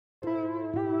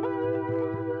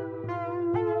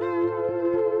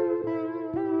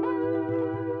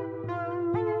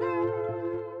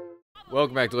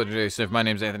Welcome back to Legendary Sniff. My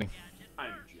name's Anthony.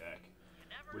 I'm Jack.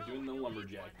 We're doing the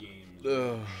lumberjack games.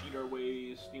 Ugh. Cheat our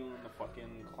way, stealing the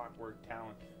fucking clockwork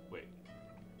talent. Wait.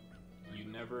 You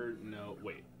never know.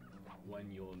 Wait. When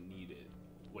you'll need it.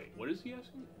 Wait, what is he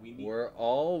asking? We're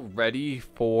all ready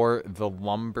for the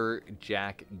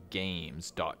lumberjack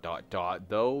games. ...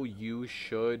 Though you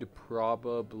should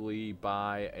probably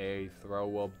buy a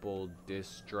throwable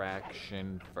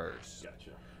distraction first.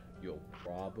 Gotcha. You'll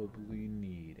probably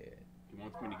need it. He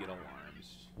wants me to get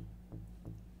alarms.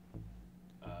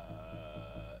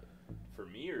 For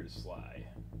me or Sly?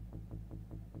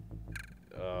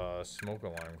 Smoke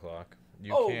alarm clock.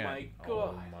 You Oh can't. my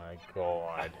god. Oh my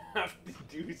god. I have to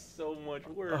do so much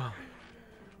work.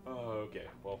 Oh, okay.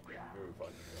 Well, here we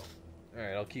fucking go.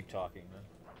 Alright, I'll keep talking then.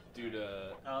 Dude,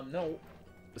 No.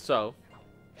 So,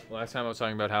 last time I was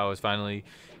talking about how I was finally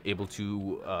able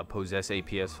to possess a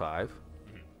PS5.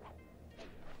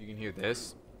 You can hear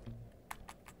this.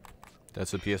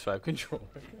 That's a PS5 controller.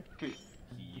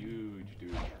 huge,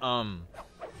 dude.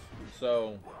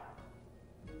 So,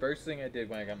 first thing I did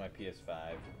when I got my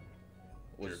PS5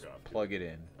 was plug it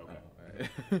in. Okay. Oh,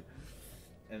 alright.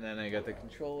 And then I got the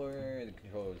controller. The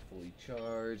controller was fully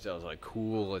charged. I was like,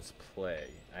 cool, let's play.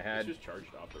 It's just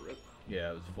charged off the rip.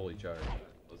 Yeah, it was fully charged.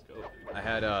 Let's go, dude. I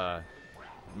had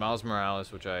Miles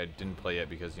Morales, which I didn't play yet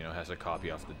because, you know, it has to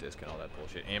copy off the disc and all that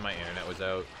bullshit. And my internet was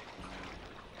out.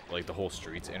 Like, the whole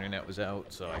street's internet was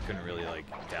out, so I couldn't really, like,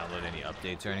 download any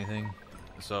updates or anything.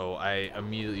 So I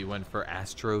immediately went for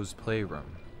Astro's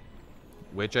Playroom,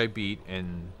 which I beat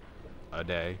in a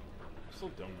day. I still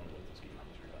don't know what this game is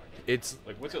you're talking about. It's...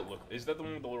 Like, what's it look... Is that the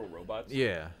one with the little robots?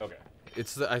 Yeah. Okay.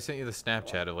 It's the... I sent you the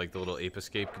Snapchat of, like, the little Ape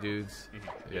Escape dudes.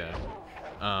 Yeah.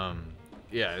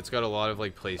 Yeah, it's got a lot of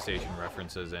like PlayStation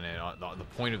references in it. The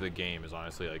point of the game is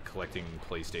honestly like collecting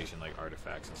PlayStation like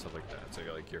artifacts and stuff like that. So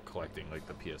like you're collecting like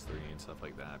the PS3 and stuff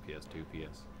like that, PS2,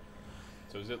 PS.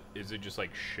 So is it just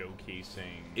like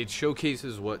showcasing? It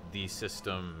showcases what the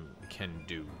system can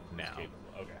do now.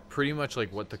 Okay. Pretty much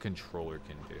like what the controller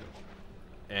can do.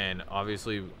 And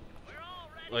obviously,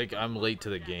 like I'm late to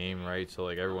the game, right? So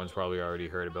like everyone's probably already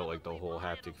heard about like the whole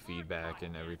haptic feedback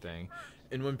and everything.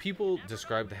 And when people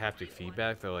describe the haptic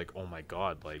feedback, they're like, "Oh my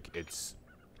god, like it's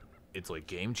like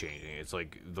game changing. It's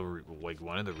like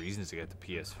one of the reasons to get the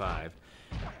PS5."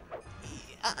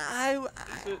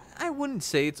 I wouldn't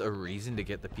say it's a reason to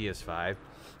get the PS5.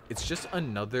 It's just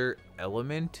another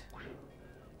element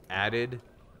added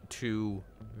to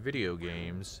video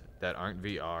games that aren't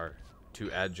VR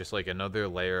to add just like another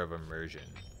layer of immersion.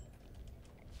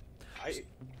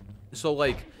 So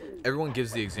like everyone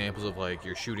gives the examples of like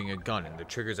you're shooting a gun and the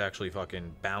trigger's actually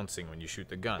fucking bouncing when you shoot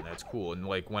the gun. That's cool. And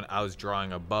like when I was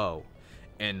drawing a bow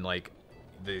and like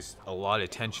there's a lot of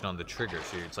tension on the trigger,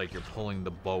 so it's like you're pulling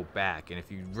the bow back, and if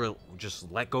you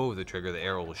just let go of the trigger, the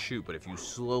arrow will shoot, but if you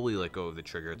slowly let go of the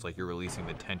trigger, it's like you're releasing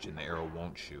the tension, the arrow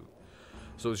won't shoot.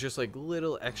 So it's just like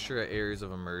little extra areas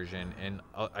of immersion, and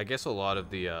I guess a lot of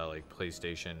the like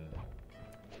PlayStation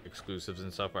exclusives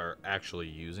and stuff are actually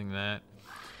using that.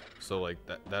 So like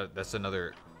that's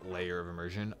another layer of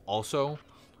immersion. Also,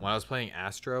 when I was playing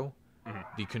Astro,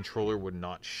 the controller would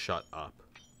not shut up.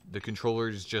 The controller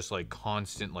is just like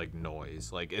constant like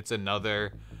noise. Like it's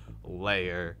another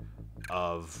layer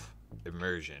of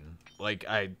immersion. Like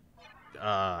it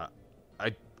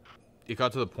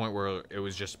got to the point where it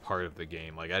was just part of the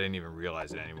game. Like I didn't even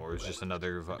realize it anymore. It was just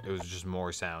it was just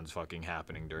more sounds fucking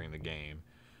happening during the game.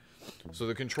 So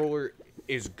the controller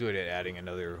is good at adding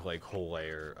another like whole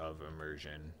layer of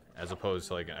immersion as opposed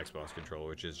to like an Xbox controller,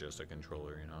 which is just a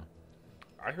controller, you know.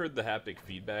 I heard the haptic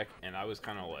feedback and I was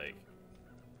kind of like,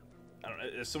 I don't know,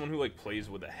 as someone who like plays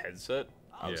with a headset,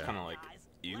 I was kind of like,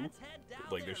 ew,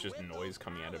 like there's just noise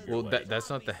coming out of your leg. That's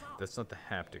not the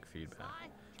haptic feedback.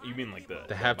 You mean like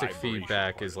the haptic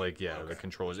feedback is like the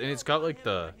controllers, and it's got like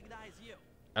the.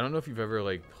 I don't know if you've ever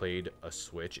like played a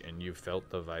Switch and you felt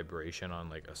the vibration on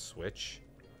like a Switch,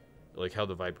 like how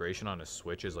the vibration on a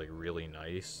Switch is like really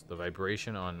nice. The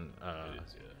vibration on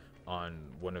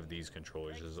one of these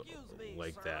controllers is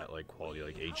like that, like quality,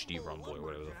 like HD rumble or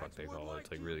whatever the fuck they call it.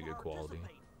 It's like really good quality.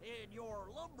 It's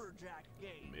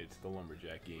the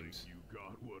lumberjack games. You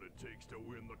got what it takes to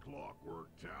win the clockwork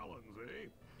talons, eh?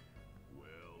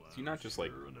 Well, is he not just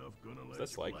like? Is that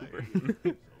Sly Cooper?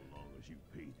 So long as you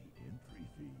pay the entry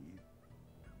fee.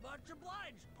 Much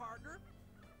obliged, partner.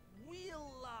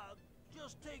 We'll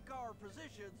just take our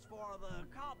positions for the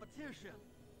competition.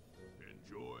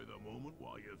 Enjoy the moment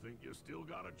while you think you still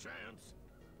got a chance.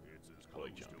 It's as I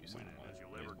like close Jumpy to so winning as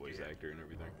you'll much. ever Voice get. actor and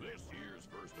everything. This year's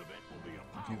first event will be a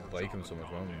If you power like him so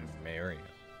much, why don't contest. you marry him?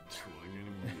 Well, you're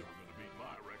never gonna beat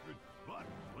my record, but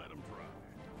let him try.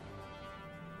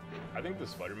 I think the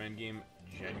Spider-Man game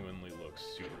genuinely looks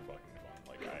super fucking fun.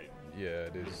 Like Yeah,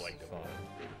 it is like fun.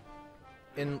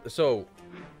 And so,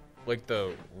 like,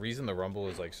 the reason the Rumble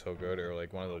is like so good, or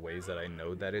like one of the ways that I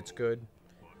know that it's good,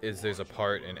 is there's a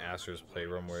part in Astra's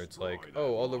Playroom where it's like,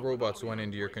 oh, all the robots went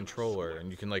into your controller,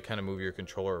 and you can like kind of move your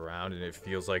controller around, and it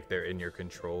feels like they're in your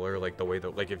controller, like the way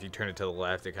that, like, if you turn it to the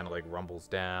left, it kind of like rumbles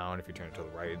down. If you turn it to the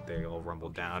right, they all rumble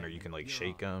down, or you can like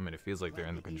shake them, and it feels like they're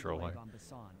in the controller.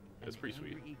 That's pretty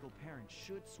sweet. Alright, so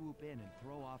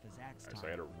I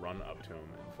gotta run up to him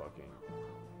and fucking.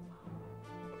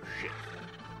 Oh shit.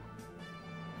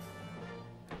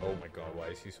 Oh my god, why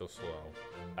is he so slow?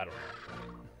 I don't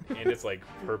know. And it's like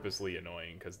purposely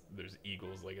annoying because there's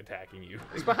eagles like attacking you.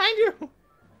 He's behind you!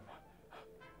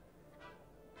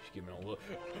 Just give me a look.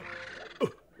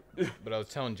 But I was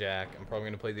telling Jack, I'm probably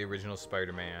going to play the original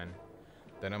Spider-Man.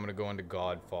 Then I'm going to go into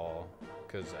Godfall,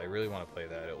 because I really want to play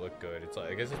that. It looked good. It's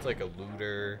like, I guess it's like a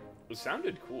looter. It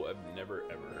sounded cool. I've never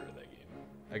ever heard of that game.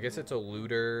 I guess it's a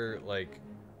looter, like,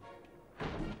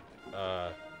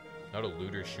 not a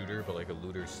looter shooter, but like a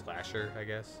looter slasher, I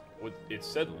guess. What it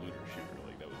said looter shooter,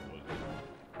 like that was what it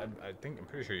I think, I'm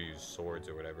pretty sure you use swords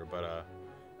or whatever, but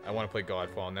I want to play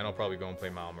Godfall, and then I'll probably go and play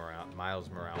Miles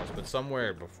Morales, but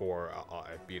somewhere before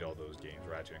I beat all those games,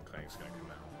 Ratchet and Clank's gonna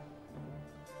come out.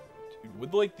 Dude,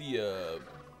 with like the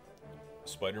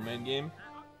Spider-Man game,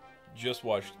 just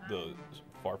watch the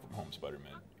Far From Home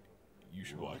Spider-Man. You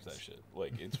should watch that shit.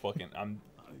 Like, it's fucking,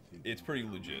 it's pretty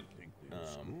legit.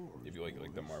 If you like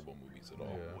the Marvel movies at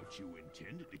all. Yeah. What you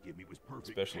intended to give me was perfect.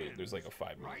 Especially, there's like a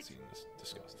 5-minute scene that's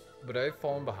disgusting. But I've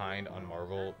fallen behind on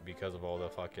Marvel because of all the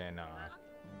fucking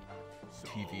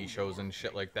TV shows and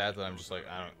shit like that, that I'm just like,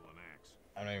 I'm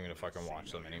not even gonna fucking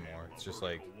watch them anymore. It's just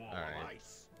like, alright.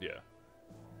 Yeah.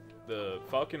 The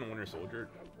Falcon and Winter Soldier,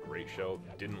 great show.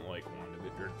 Didn't like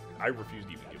WandaVision. I refused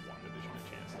to even give WandaVision a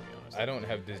chance, to be honest. I don't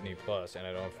have Disney Plus, and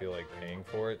I don't feel like paying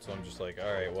for it, so I'm just like,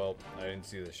 alright, well, I didn't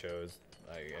see the shows.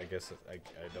 I guess I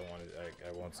don't want to,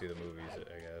 I won't see the movies,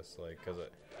 I guess, like, because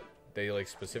they, like,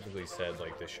 specifically said,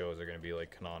 like, the shows are going to be,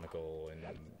 like, canonical and,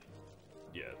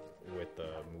 yeah, with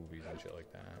the movies and shit like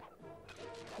that.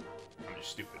 I'm just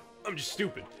stupid. I'm just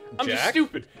stupid. I'm Jack? just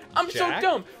stupid. I'm Jack? so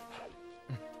dumb.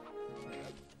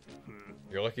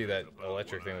 You're lucky that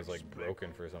electric thing was, like,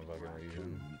 broken for some fucking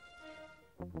reason.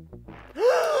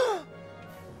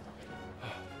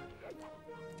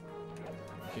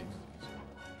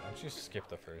 Why don't you skip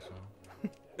the first one?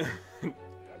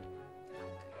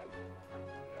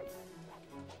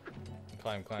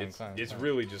 Climb. It's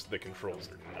really just the controls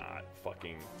are not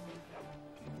fucking.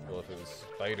 Well, if it was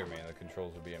Spider-Man, the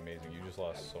controls would be amazing. You just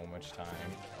lost so much time.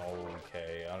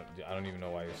 Okay, I don't even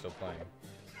know why you're still playing.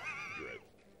 You're right.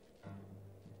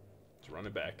 Let's run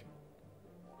it back.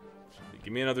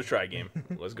 Give me another try game.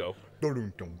 Let's go.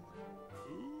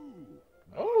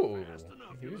 Oh,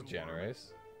 he was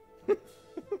generous.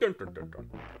 Dun, dun, dun, dun.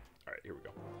 All right, here we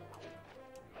go.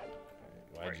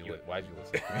 Why'd you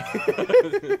listen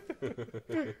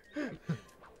to me?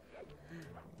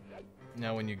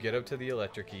 Now, when you get up to the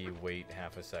electric key, wait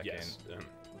half a second. Yes,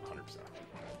 100%.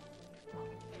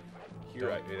 Here,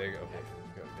 there you go. Okay,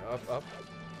 go up.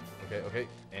 Okay,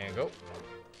 and go.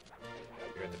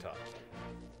 You're at the top.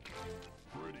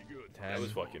 Pretty good. 10. That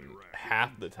was fucking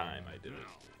half the time I did it.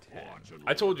 10.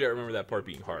 I told you I remember that part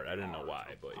being hard. I didn't know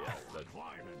why, but yeah.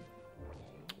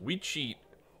 We cheat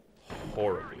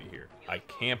horribly here. I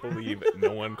can't believe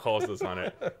no one calls us on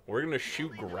it. We're gonna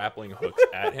shoot grappling hooks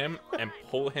at him and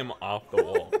pull him off the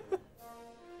wall.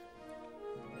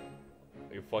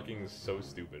 Like, fucking so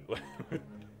stupid.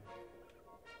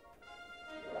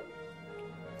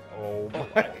 Oh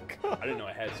my god. I didn't know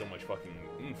I had so much fucking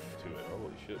oomph to it.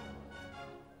 Holy shit.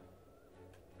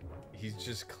 He's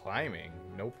just climbing,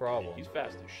 no problem. He's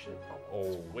fast as shit.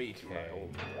 Oh, It's way too high.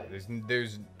 Holy shit.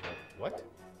 There's, what?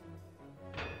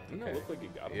 Didn't that look like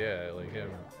it got him? Yeah, like hit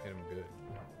him good.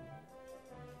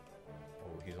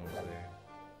 Oh, he's almost there.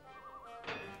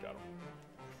 Got him.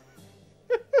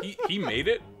 he made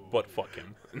it, but fuck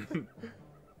him.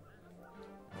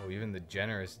 Oh, even the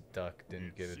generous duck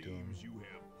didn't give it to him. Seems you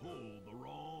have pulled the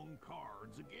wrong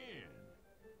cards again.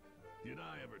 Did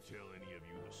I ever tell any of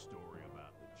you the story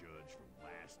about the judge from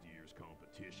last year's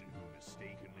competition who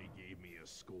mistakenly gave me a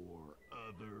score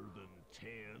other than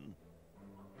 10?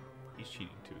 He's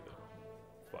cheating too, though.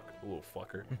 Fuck, little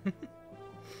fucker. I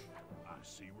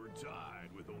see we're tied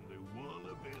with only one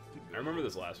event to go. I remember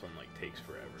this last one like takes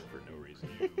forever for no reason.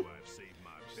 I've saved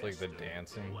my Just like the best stuff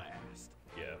dancing. for last.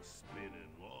 Yeah. The spinning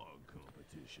log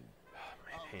competition.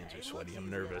 My hands are Okay, sweaty. looks I'm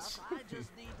easy nervous. enough. I just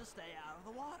need to stay out of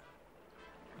the water.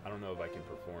 I don't know if I can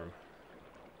perform.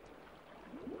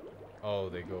 Oh,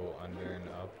 they go under and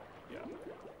up. Yeah.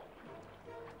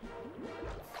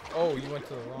 Oh, you went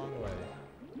to the wrong way.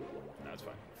 That's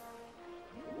fine.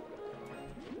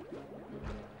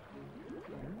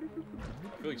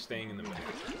 I feel like staying in the middle.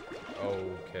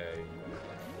 Okay.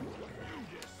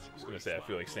 I was gonna say I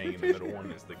feel like staying in the middle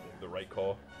one is the right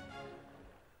call.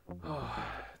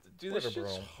 Dude, this Whatever,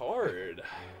 shit's bro. hard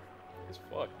as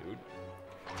fuck, dude.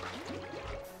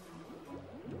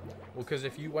 Well, because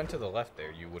if you went to the left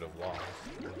there, you would have lost.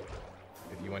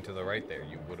 If you went to the right there,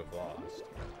 you would have lost.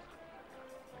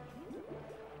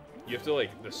 You have to,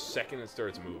 like, the second it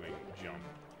starts moving, jump.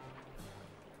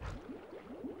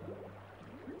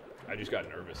 I just got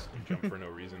nervous and jumped for no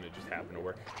reason. It just happened to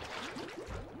work.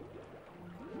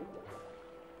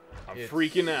 I'm It's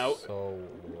freaking out. So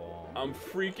long. I'm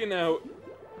freaking out.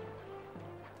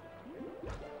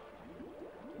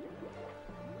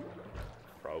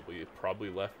 Probably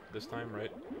left this time,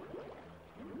 right?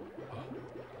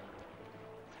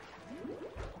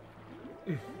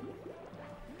 I'm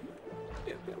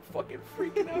fucking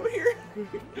freaking out here.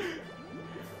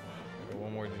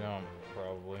 One more jump,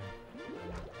 probably.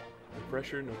 No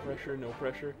pressure, no pressure, no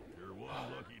pressure. You're one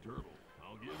lucky turtle.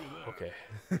 I'll give you that. Okay.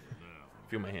 Now,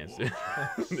 Feel my hands. skill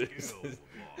This of is- the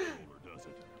lawholder does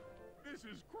it. This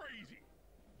is crazy.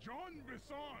 John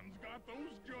Bisson's got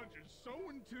those judges so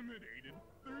intimidated,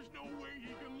 there's no way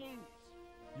he can lose.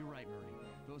 You're right, Murray.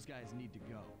 Those guys need to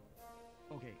go.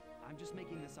 Okay, I'm just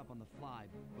making this up on the fly,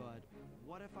 but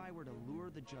what if I were to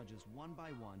lure the judges one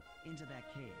by one into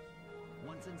that cave?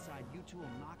 Once inside, you two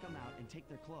will knock them out and take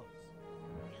their clothes.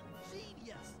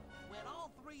 Ingenious! When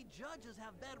all three judges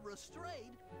have been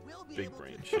restrained, we'll be Big able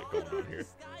brain to shit don going on our here.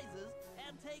 disguises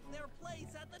and take their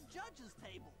place at the judges'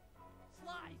 table.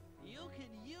 Sly, you can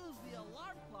use the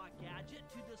alarm clock gadget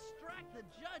to distract the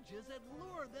judges and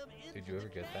lure them into Did you ever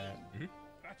the get that? cave.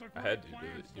 That's a I had great to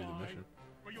plan, do the Sly, mission.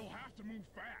 but you'll have to move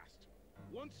fast.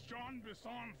 Once John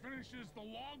Bisson finishes the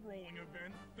log rolling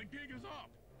event, the gig is up.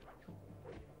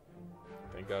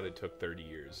 Thank God it took 30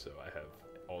 years, so I have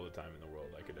all the time in the world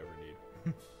I could ever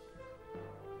need.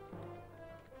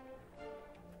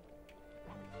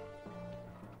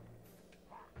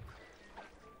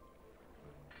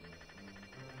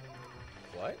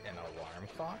 What? An alarm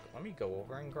clock? Let me go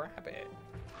over and grab it.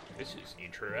 This is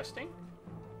interesting.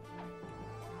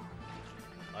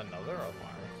 Another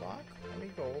alarm clock? Let me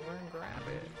go over and grab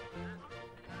it.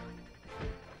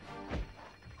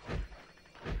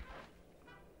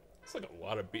 It's like a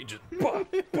lot of beat just bah,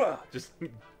 bah, just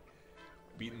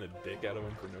beating the dick out of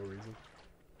him for no reason.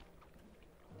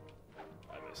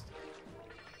 I missed it.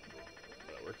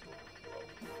 That worked.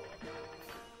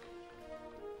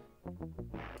 Oh, fuck.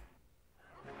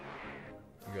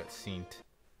 You got synced.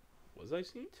 Was I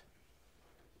seen?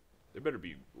 There better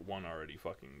be one already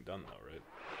fucking done though, right?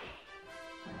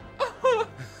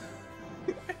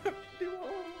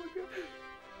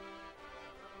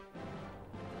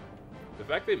 The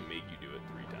fact they make you do it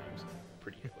 3 times,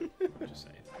 pretty good. I'm just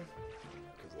saying.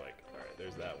 Because, like, alright,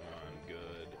 there's that one.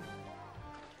 Good.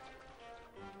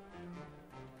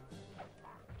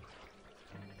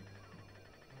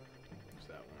 There's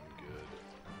that one.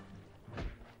 Good.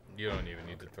 You don't even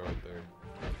need to throw it there.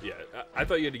 Yeah, I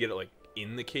thought you had to get it, like,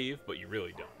 in the cave, but you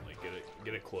really don't. Like,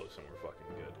 get it close and we're fucking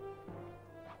good.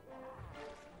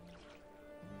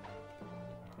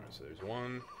 Alright, so there's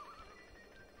one.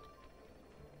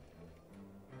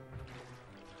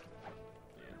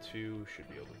 And 2. Should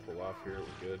be able to pull off here.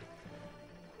 We're good.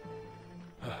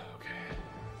 Okay.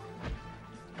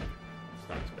 It's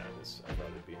not as bad as I thought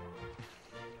it'd be.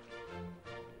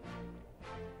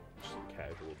 Just some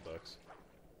casual ducks.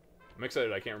 I'm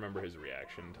excited. I can't remember his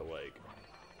reaction to, like,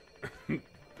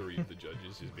 3 of the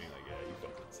judges just being like, yeah, you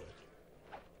fucking suck.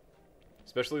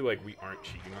 Especially, like, we aren't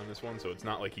cheating on this one, so it's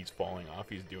not like he's falling off.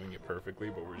 He's doing it perfectly,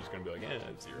 but we're just gonna be like, yeah,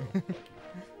 it's 0. Fuck you.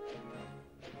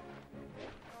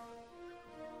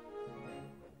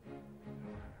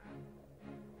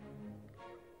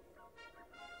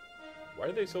 Why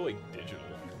are they so, like, digital,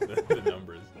 the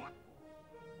numbers? What?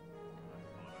 I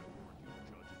thought I warned you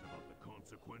judges about the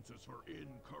consequences for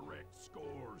incorrect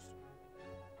scores.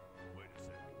 Wait a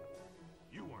second.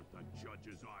 You aren't the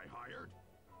judges I hired.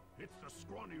 It's the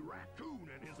scrawny raccoon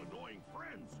and his annoying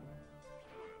friends.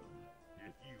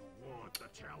 If you want the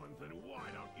challenge, then why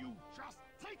don't you just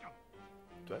take him?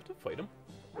 Do I have to fight him?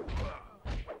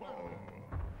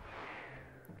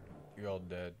 You're all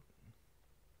dead.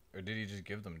 Or did he just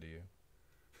give them to you?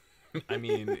 I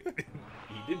mean,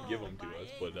 he did give them to My us,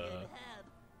 but, aching head.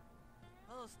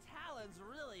 Those talons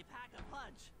really pack a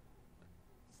punch.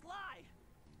 Sly!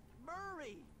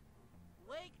 Murray!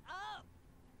 Wake up!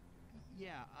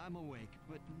 Yeah, I'm awake,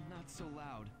 but not so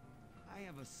loud. I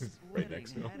have a Right splitting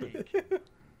next to him. headache.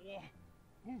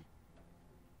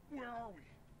 Where are we?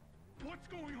 What's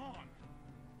going on?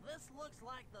 This looks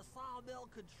like the sawmill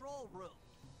control room.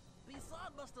 Bisson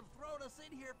must have thrown us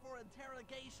in here for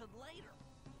interrogation later.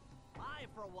 I,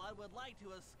 for one, would like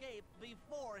to escape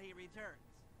before he returns.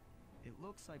 It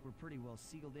looks like we're pretty well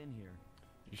sealed in here.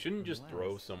 You shouldn't just throw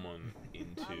Unless- someone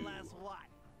into Unless what?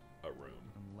 a room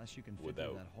Unless you can fit without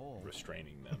through that hole.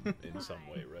 restraining them in some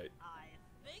way, right? I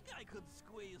think I could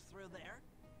squeeze through there.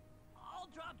 I'll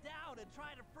drop down and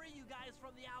try to free you guys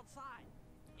from the outside.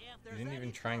 If there's didn't even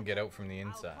any try and get trouble, out from the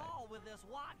inside. I'll call with this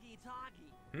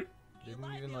walkie-talkie. Hmm? You Didn't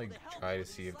might even be like able to help try me to with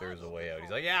see if there was a Bison's way out. He's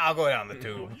control. like, yeah, I'll go down the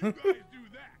tube. You guys do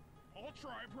that. I'll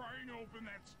try prying open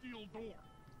that steel door.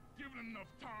 Given enough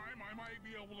time, I might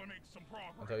be able to make some I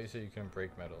progress. thought you said you couldn't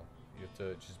break metal. You have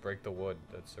to just break the wood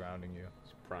that's surrounding you.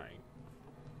 He's prying.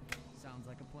 Sounds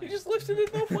like a He plan. just lifted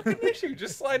it, no fucking issue.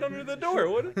 Just slide under the door.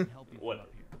 What? I can help you from What? up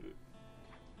here.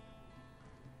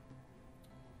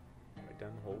 Right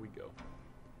down the hole we go.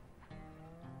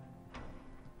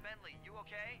 Bentley, you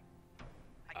okay?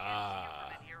 I can't see you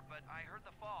from in here, but I heard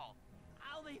the fall.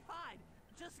 I'll be fine.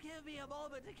 Just give me a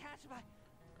moment to catch my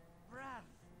breath.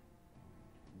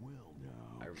 Well,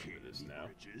 now, I remember this candy now.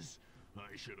 Britches.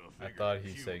 I should have I figured thought a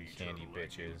he said puny candy turtle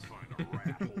like you bitches. Find a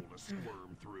rat hole to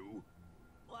squirm through.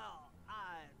 Well,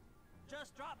 I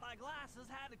just dropped my glasses,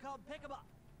 had to come pick them up.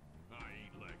 I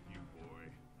ain't like you, boy.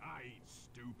 I ain't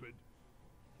stupid.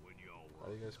 When y'all How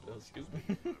were do you guys spell close to stupid?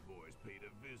 me, my boys paid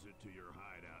a visit to your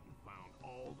hideout and found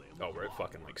all them. Oh, we're at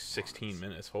fucking like 16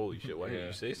 minutes. Holy shit! Why did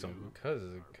you say something? Because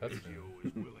of the cutscene. Joe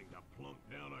is willing to plunk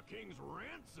down a king's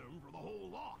ransom for the whole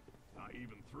lot. I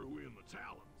even threw in the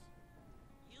talons.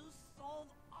 You sold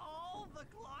all the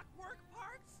clockwork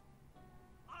parts?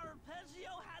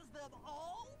 Arpeggio has them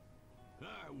all?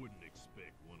 I wouldn't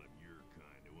expect one of your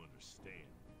kind to understand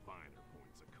the finer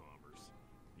points of commerce.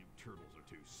 You turtles are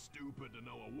too stupid to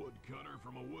know a woodcutter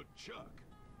from a woodchuck.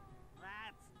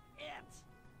 That's it.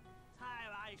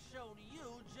 Time I showed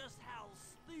you just how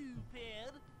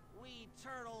stupid we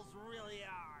turtles really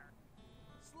are.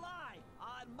 Sly,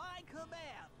 on my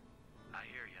command. I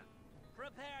hear you.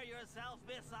 Prepare yourself,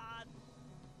 Bisson.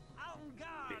 On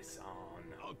guard. It's on.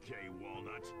 Okay,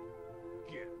 Walnut.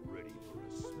 Get ready for a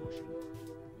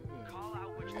smushing. Call out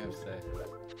What which are you gonna say?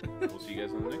 We'll see you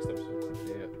guys on the next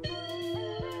episode.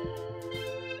 Yeah.